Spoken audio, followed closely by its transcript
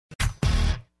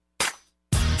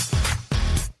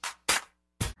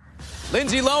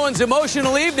Lindsay Lohan's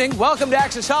emotional evening. Welcome to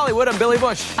Access Hollywood. I'm Billy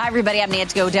Bush. Hi, everybody. I'm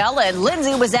Nancy Godell, and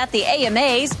Lindsay was at the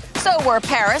AMAs. So were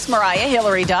Paris, Mariah,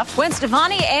 Hilary, Duff, Gwen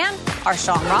Stefani, and our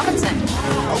Sean Robinson.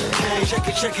 Okay, check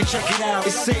it out.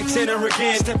 It's Santana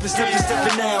again.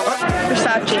 Stepping out.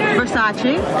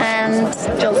 Versace. And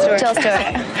Jill Stewart.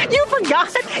 You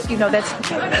forgot. You know, that's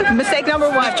mistake number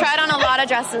one. I've tried on a lot of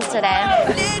dresses today.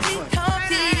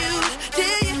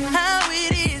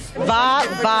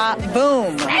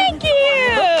 Boom. Thank you.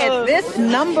 Look at this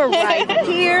number right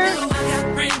here.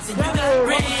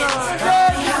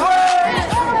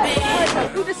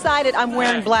 Who decided I'm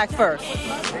wearing black first?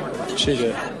 She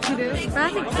did. You do? I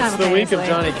think It's the week of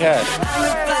Johnny Cash.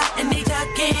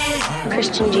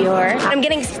 Christian Dior. I'm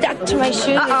getting stuck to my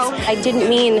shoes. Uh-oh. I didn't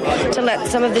mean to let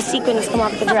some of the sequins come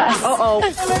off the dress.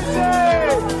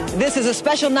 This is a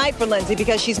special night for Lindsay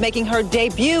because she's making her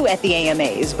debut at the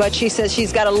AMAs, but she says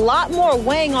she's got a lot more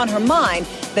weighing on her mind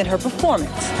than her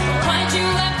performance.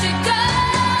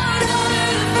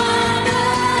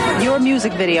 Your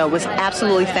music video was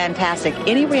absolutely fantastic.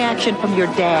 Any reaction from your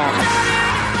dad?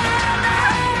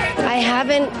 I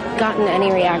haven't gotten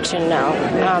any reaction, no.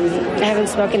 I haven't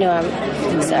spoken to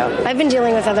him. So I've been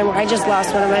dealing with I just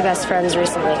lost one of my best friends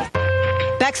recently.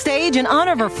 Backstage, in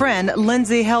honor of her friend,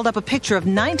 Lindsay held up a picture of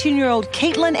 19-year-old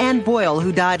Caitlin Ann Boyle,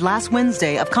 who died last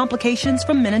Wednesday of complications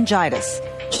from meningitis.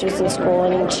 She was in school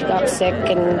and she got sick,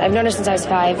 and I've known her since I was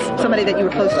 5. Somebody that you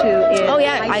were close to? Oh,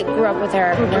 yeah. I grew up with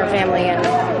her and her family. And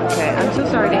Okay, I'm so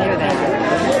sorry to hear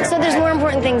that. so there's more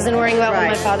important things than worrying about what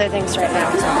my father thinks right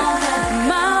now.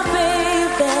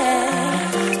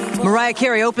 Mariah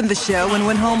Carey opened the show and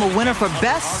went home a winner for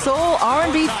Best Soul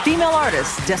R&B Female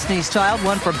Artist. Destiny's Child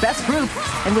won for Best Group.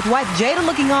 And with wife Jada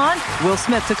looking on, Will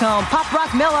Smith took home Pop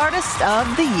Rock Male Artist of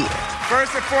the Year.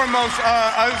 First and foremost,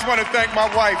 I just want to thank my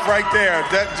wife right there.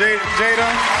 That Jada,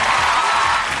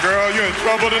 girl, you're in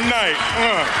trouble tonight.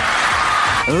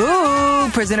 Ooh,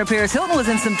 presenter Paris Hilton was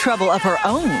in some trouble of her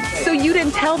own. So you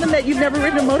didn't tell them that you've never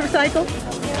ridden a motorcycle?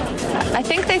 I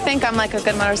think they think I'm like a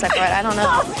good motorcycle ride. I don't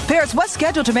know. Paris, what's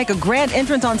scheduled to make a grand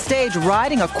entrance on stage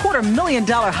riding a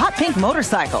 $250,000 hot pink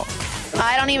motorcycle?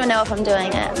 I don't even know if I'm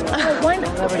doing it. Why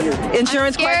not?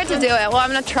 Insurance I'm scared to do it. Well, I'm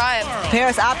going to try it.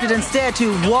 Paris opted instead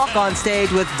to walk on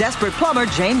stage with desperate plumber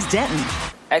James Denton.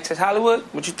 Access Hollywood,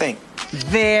 what you think?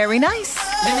 Very nice.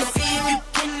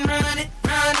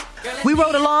 We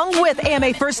rode along with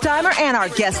AMA first-timer and our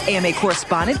guest AMA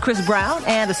correspondent, Chris Brown,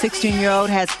 and the 16-year-old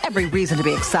has every reason to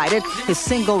be excited. His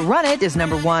single, Run It, is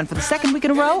 #1 for the second week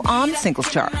in a row on the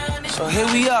singles chart. So here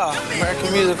we are,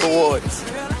 American Music Awards.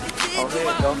 Oh, here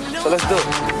we go. So let's do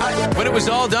it. When it was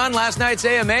all done, last night's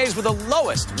AMAs were the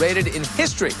lowest rated in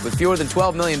history, with fewer than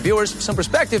 12 million viewers. For some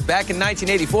perspective, back in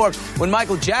 1984, when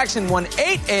Michael Jackson won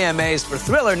 8 AMAs for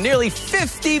Thriller, nearly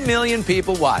 50 million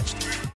people watched.